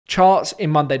Charts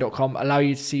in Monday.com allow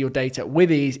you to see your data with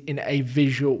ease in a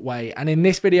visual way. And in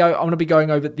this video, I'm going to be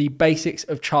going over the basics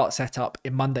of chart setup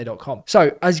in Monday.com.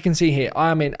 So as you can see here,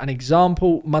 I am in an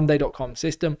example Monday.com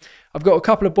system. I've got a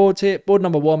couple of boards here, board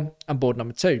number 1 and board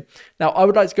number 2. Now I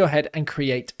would like to go ahead and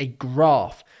create a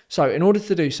graph. So in order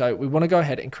to do so, we want to go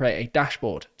ahead and create a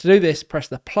dashboard. To do this, press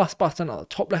the plus button on the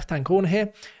top left-hand corner here,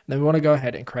 and then we want to go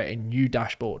ahead and create a new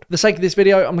dashboard. For the sake of this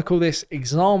video, I'm going to call this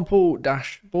example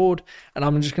dashboard, and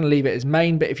I'm just going to leave it as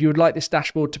main, but if you would like this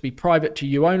dashboard to be private to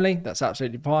you only, that's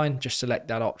absolutely fine. Just select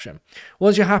that option.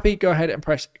 Once you're happy, go ahead and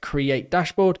press create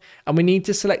dashboard, and we need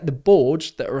to select the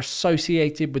boards that are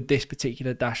associated with this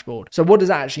particular dashboard. So what does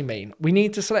that actually mean? We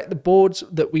need to select the boards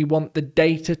that we want the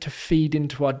data to feed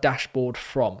into our dashboard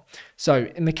from. So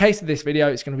in the case of this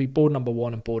video, it's going to be board number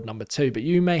 1 and board number 2, but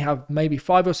you may have maybe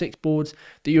 5 or 6 boards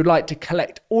that you'd like to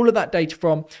collect all of that data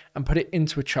from and put it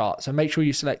into a chart. So make sure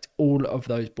you select all of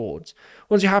those boards.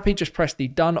 Once you're happy, just press the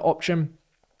done option.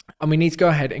 And we need to go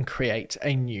ahead and create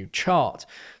a new chart.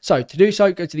 So to do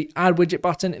so, go to the add widget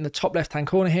button in the top left hand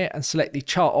corner here and select the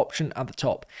chart option at the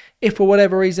top. If for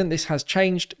whatever reason this has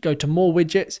changed, go to more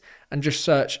widgets and just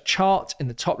search chart in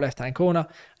the top left hand corner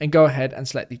and go ahead and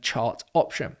select the chart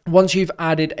option. Once you've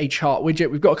added a chart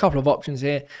widget, we've got a couple of options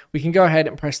here. We can go ahead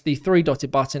and press the 3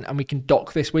 dotted button and we can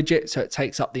dock this widget so it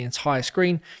takes up the entire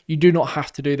screen. You do not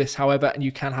have to do this, however, and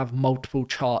you can have multiple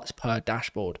charts per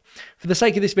dashboard. For the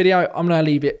sake of this video, I'm going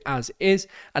to leave it as is,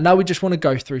 and now we just want to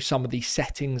go through some of the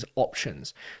settings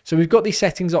options. So we've got the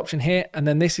settings option here, and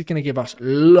then this is going to give us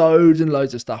loads and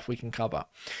loads of stuff we can cover.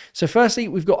 So firstly,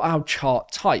 we've got our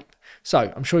chart type.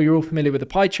 So I'm sure you're all familiar with the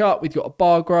pie chart. We've got a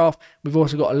bar graph, we've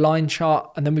also got a line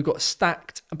chart, and then we've got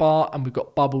stacked bar, and we've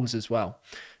got bubbles as well.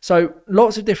 So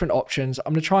lots of different options.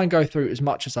 I'm going to try and go through as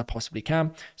much as I possibly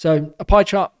can. So a pie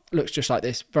chart looks just like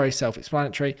this, very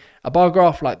self-explanatory. A bar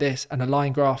graph like this, and a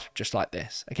line graph just like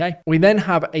this, okay? We then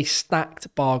have a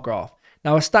stacked bar graph.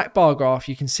 Now a stacked bar graph,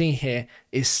 you can see here,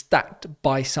 is stacked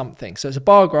by something. So it's a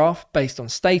bar graph based on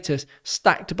status,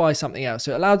 stacked by something else.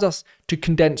 So it allows us to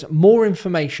condense more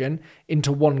information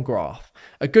into one graph.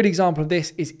 A good example of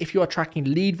this is if you are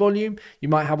tracking lead volume, you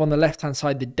might have on the left-hand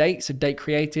side the date, so date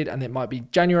created, and it might be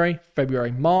January,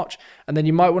 February, March, and then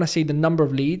you might want to see the number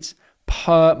of leads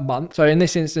per month. So in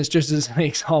this instance, just as an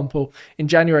example, in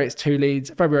January it's 2 leads,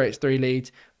 February it's 3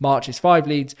 leads, March is 5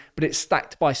 leads, but it's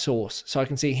stacked by source. So I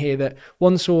can see here that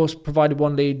one source provided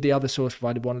 1 lead, the other source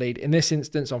provided 1 lead. In this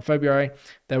instance, on February,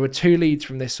 there were 2 leads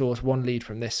from this source, 1 lead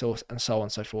from this source, and so on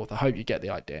and so forth. I hope you get the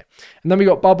idea. And then we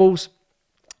got bubbles.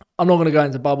 I'm not going to go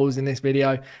into bubbles in this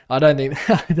video. I don't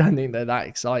think they're that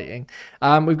exciting.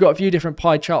 We've got a few different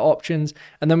pie chart options,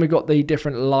 and then we've got the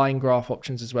different line graph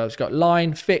options as well. We've got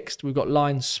line fixed, we've got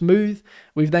line smooth.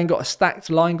 We've then got a stacked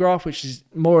line graph, which is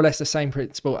more or less the same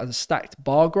principle as a stacked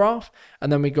bar graph.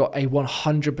 And then we got a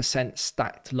 100%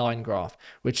 stacked line graph,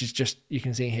 which is just, you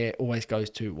can see here, always goes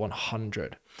to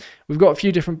 100. We've got a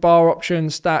few different bar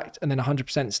options, stacked and then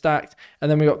 100% stacked. And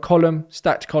then we got column,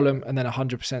 stacked column, and then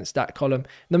 100% stacked column. And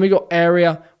then we got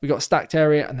area, we got stacked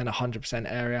area, and then 100%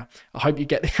 area. I hope you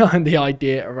get the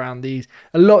idea around these.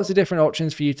 Lots of different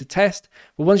options for you to test.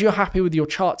 But once you're happy with your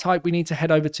chart type, we need to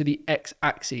head over to the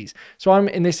x-axis. So I'm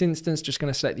in this instance just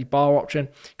going to select the bar option,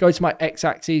 go to my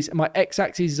x-axis, and my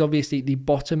x-axis is obviously the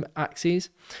bottom axis.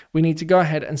 We need to go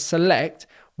ahead and select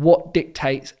what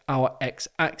dictates our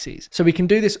x-axis. So we can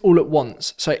do this all at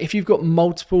once. So if you've got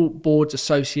multiple boards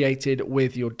associated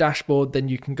with your dashboard, then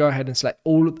you can go ahead and select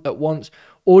all at once,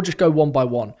 or just go one by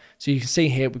one. So you can see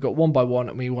here, we've got one by one,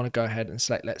 and we want to go ahead and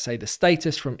select, let's say, the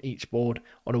status from each board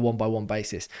on a one by one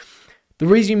basis. The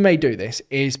reason you may do this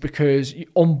is because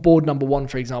on board number 1,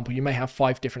 for example, you may have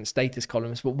 5 different status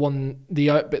columns, but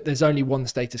there's only one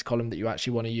status column that you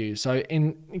actually want to use. So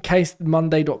in case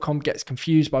Monday.com gets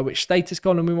confused by which status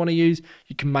column we want to use,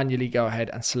 you can manually go ahead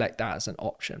and select that as an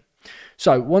option.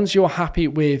 So once you're happy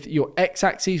with your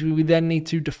x-axis, we then need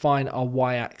to define our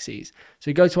y-axis.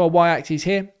 So you go to our y-axis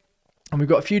here, and we've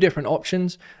got a few different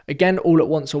options, again, all at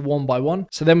once or one by one.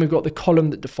 So then we've got the column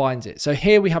that defines it. So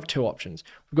here we have 2 options.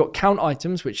 We've got count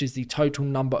items, which is the total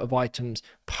number of items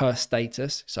per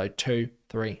status. So 2,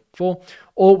 3, 4,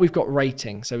 or we've got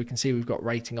rating. So we can see we've got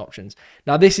rating options.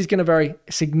 Now this is going to vary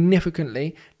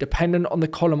significantly dependent on the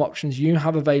column options you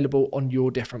have available on your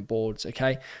different boards.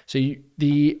 Okay. So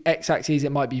the x-axis,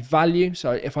 it might be value.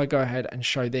 So if I go ahead and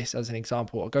show this as an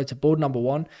example, I'll go to board number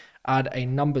 1, add a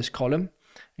numbers column,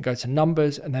 and go to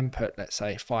numbers, and then put, let's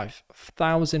say,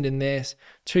 5,000 in this,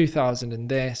 2,000 in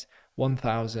this,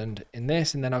 1,000 in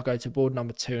this, and then I'll go to board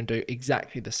number 2 and do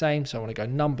exactly the same. So I want to go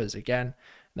numbers again,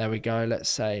 There we go. Let's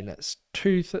say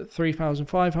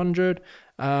 3,500,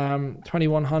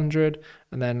 2,100,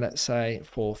 and then let's say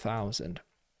 4,000.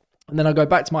 And then I'll go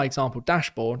back to my example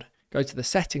dashboard, go to the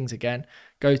settings again,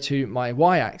 go to my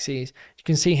y-axis. You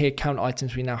can see here, count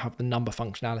items, we now have the number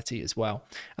functionality as well.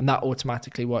 And that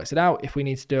automatically works it out. If we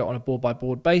need to do it on a board by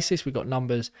board basis, we've got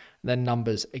numbers, then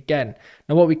numbers again.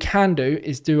 Now what we can do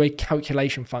is do a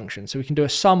calculation function. So we can do a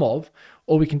sum of,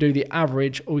 or we can do the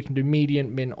average, or we can do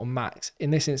median, min, or max.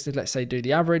 In this instance, let's say do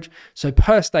the average. So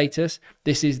per status,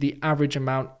 this is the average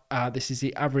amount.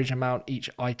 Each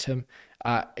item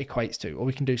equates to, or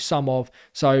we can do sum of.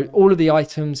 So all of the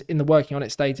items in the working on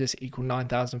it status equal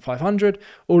 9,500.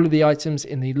 All of the items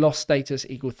in the lost status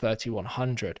equal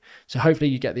 3,100. So hopefully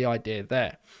you get the idea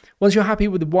there. Once you're happy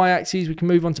with the y-axis, we can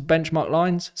move on to benchmark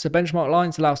lines. So benchmark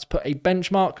lines allow us to put a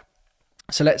benchmark.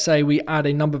 So let's say we add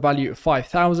a number value of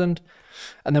 5,000,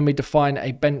 and then we define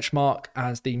a benchmark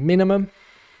as the minimum.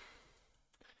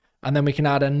 And then we can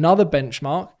add another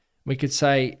benchmark. We could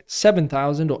say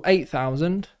 7,000 or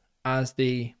 8,000 as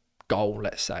the goal,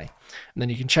 let's say. And then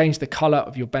you can change the color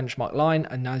of your benchmark line,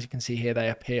 and as you can see here, they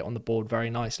appear on the board very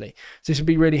nicely. So this would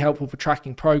be really helpful for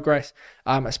tracking progress,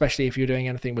 especially if you're doing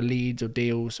anything with leads or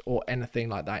deals or anything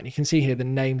like that. And you can see here the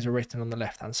names are written on the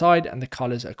left hand side and the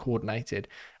colors are coordinated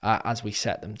as we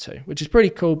set them to, which is pretty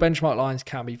cool. Benchmark lines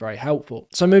can be very helpful.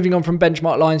 So moving on from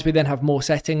benchmark lines, we then have more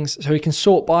settings. So we can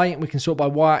sort by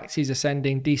y-axis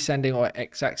ascending, descending, or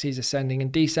x-axis ascending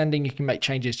and descending. You can make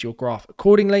changes to your graph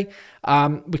accordingly.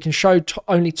 We can show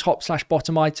only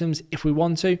top/bottom items if we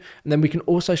want to, and then we can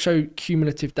also show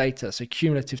cumulative data, so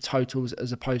cumulative totals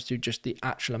as opposed to just the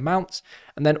actual amounts,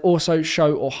 and then also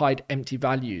show or hide empty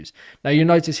values. Now you'll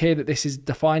notice here that this is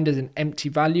defined as an empty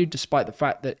value despite the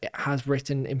fact that it has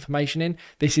written information in.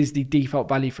 This is the default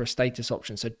value for a status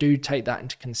option, so do take that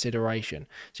into consideration.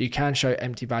 So you can show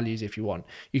empty values if you want.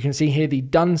 You can see here the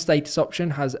done status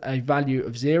option has a value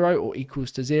of 0 or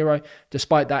equals to 0.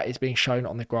 Despite that, it's being shown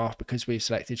on the graph because we've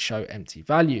selected show empty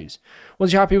values.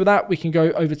 Once you're happy with that, we can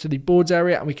go over to the boards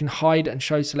area and we can hide and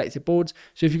show selected boards.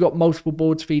 So if you've got multiple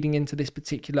boards feeding into this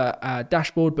particular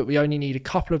dashboard, but we only need a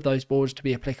couple of those boards to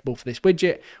be applicable for this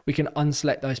widget, we can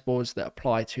unselect those boards that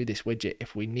apply to this widget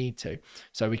if we need to.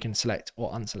 So we can select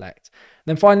or unselect.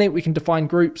 Then finally, we can define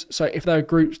groups. So if there are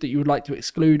groups that you would like to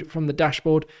exclude from the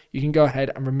dashboard, you can go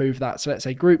ahead and remove that. So let's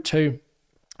say group 2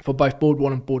 for both board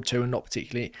 1 and board 2 are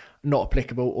not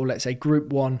applicable, or let's say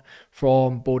group 1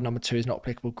 from board number 2 is not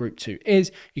applicable, group 2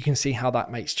 is. You can see how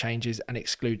that makes changes and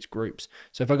excludes groups.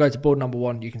 So if I go to board number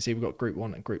 1, you can see we've got group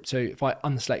 1 and group 2. If I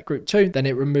unselect group 2, then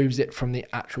it removes it from the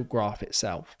actual graph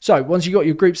itself. So once you've got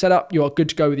your group set up, you are good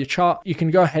to go with your chart. You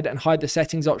can go ahead and hide the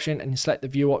settings option and select the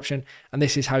view option, and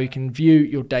this is how you can view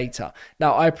your data.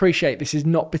 Now I appreciate this is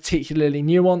not particularly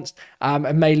nuanced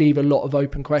and may leave a lot of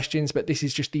open questions, but this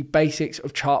is just the basics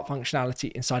of chart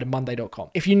functionality inside of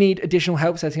Monday.com. If you need additional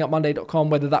help setting up Monday.com,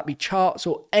 whether that be charts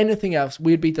or anything else,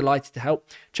 we'd be delighted to help.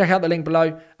 Check out the link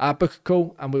below, book a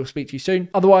call, and we'll speak to you soon.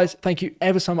 Otherwise, thank you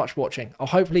ever so much for watching. I'll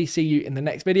hopefully see you in the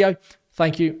next video.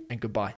 Thank you and goodbye.